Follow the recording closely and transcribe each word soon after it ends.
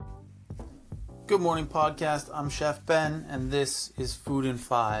Good morning, podcast. I'm Chef Ben, and this is Food in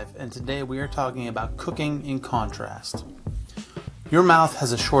 5. And today we are talking about cooking in contrast. Your mouth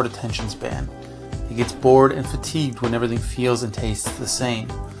has a short attention span. It gets bored and fatigued when everything feels and tastes the same.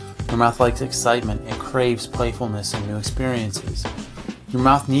 Your mouth likes excitement. It craves playfulness and new experiences. Your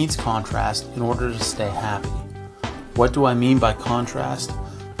mouth needs contrast in order to stay happy. What do I mean by contrast?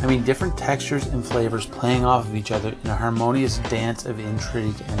 I mean different textures and flavors playing off of each other in a harmonious dance of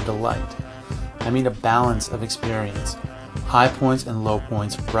intrigue and delight. I mean a balance of experience, high points and low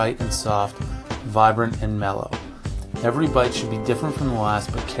points, bright and soft, vibrant and mellow. Every bite should be different from the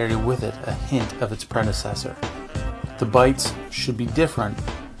last but carry with it a hint of its predecessor. The bites should be different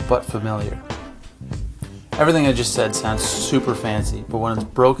but familiar. Everything I just said sounds super fancy, but when it's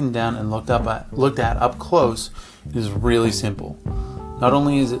broken down and looked at up close, it is really simple. Not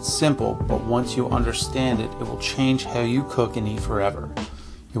only is it simple, but once you understand it, it will change how you cook and eat forever.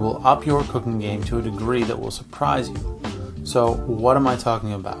 It will up your cooking game to a degree that will surprise you. So what am I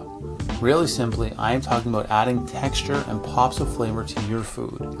talking about? Really simply, I am talking about adding texture and pops of flavor to your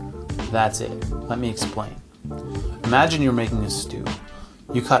food. That's it. Let me explain. Imagine you're making a stew.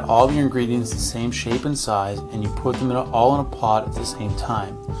 You cut all of your ingredients the same shape and size, and you put them all in a pot at the same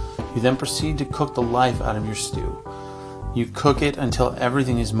time. You then proceed to cook the life out of your stew. You cook it until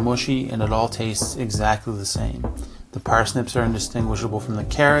everything is mushy and it all tastes exactly the same. The parsnips are indistinguishable from the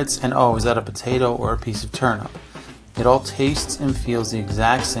carrots, and oh, is that a potato or a piece of turnip? It all tastes and feels the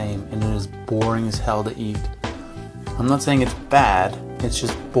exact same, and it is boring as hell to eat. I'm not saying it's bad, it's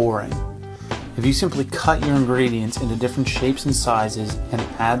just boring. If you simply cut your ingredients into different shapes and sizes and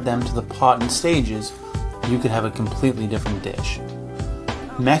add them to the pot in stages, you could have a completely different dish.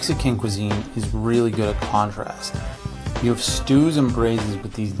 Mexican cuisine is really good at contrast. You have stews and braises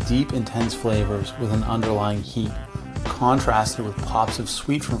with these deep, intense flavors with an underlying heat, contrasted with pops of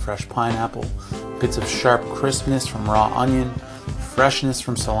sweet from fresh pineapple, bits of sharp crispness from raw onion, freshness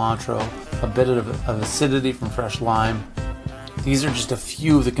from cilantro, a bit of acidity from fresh lime. These are just a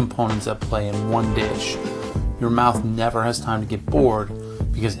few of the components that play in one dish. Your mouth never has time to get bored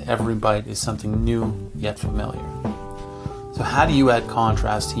because every bite is something new yet familiar. So how do you add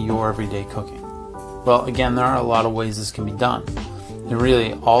contrast to your everyday cooking? Well, again, there are a lot of ways this can be done. It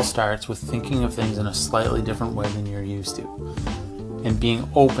really all starts with thinking of things in a slightly different way than you're used to, and being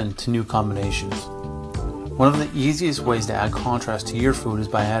open to new combinations. One of the easiest ways to add contrast to your food is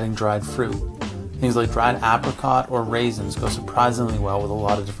by adding dried fruit. Things like dried apricot or raisins go surprisingly well with a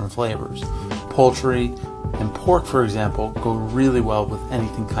lot of different flavors. Poultry and pork, for example, go really well with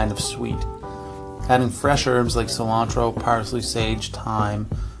anything kind of sweet. Adding fresh herbs like cilantro, parsley, sage, thyme,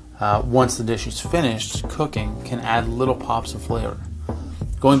 once the dish is finished cooking, can add little pops of flavor.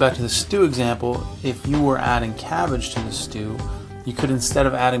 Going back to the stew example, if you were adding cabbage to the stew, you could, instead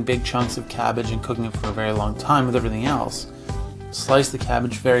of adding big chunks of cabbage and cooking it for a very long time with everything else, slice the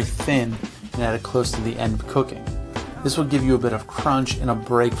cabbage very thin and add it close to the end of cooking. This will give you a bit of crunch and a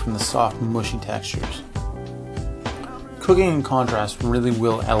break from the soft, mushy textures. Cooking in contrast really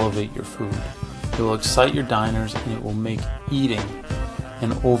will elevate your food. It will excite your diners, and it will make eating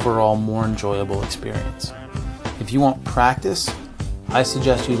an overall more enjoyable experience. If you want practice, I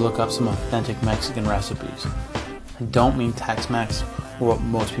suggest you look up some authentic Mexican recipes. I don't mean Tex-Mex or what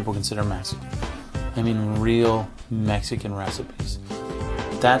most people consider Mexican. I mean real Mexican recipes.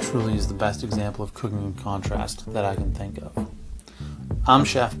 That truly is the best example of cooking in contrast that I can think of. I'm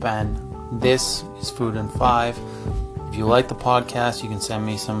Chef Ben. This is Food in 5. If you like the podcast, you can send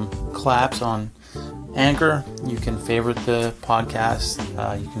me some claps on Anchor. You can favorite the podcast.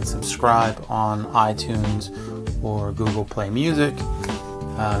 You can subscribe on iTunes or Google Play Music.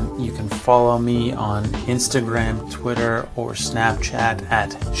 You can follow me on Instagram, Twitter, or Snapchat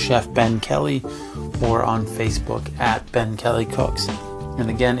at Chef Ben Kelly, or on Facebook at Ben Kelly Cooks. And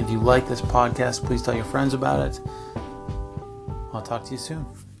again, if you like this podcast, please tell your friends about it. I'll talk to you soon.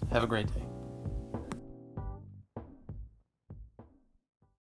 Have a great day.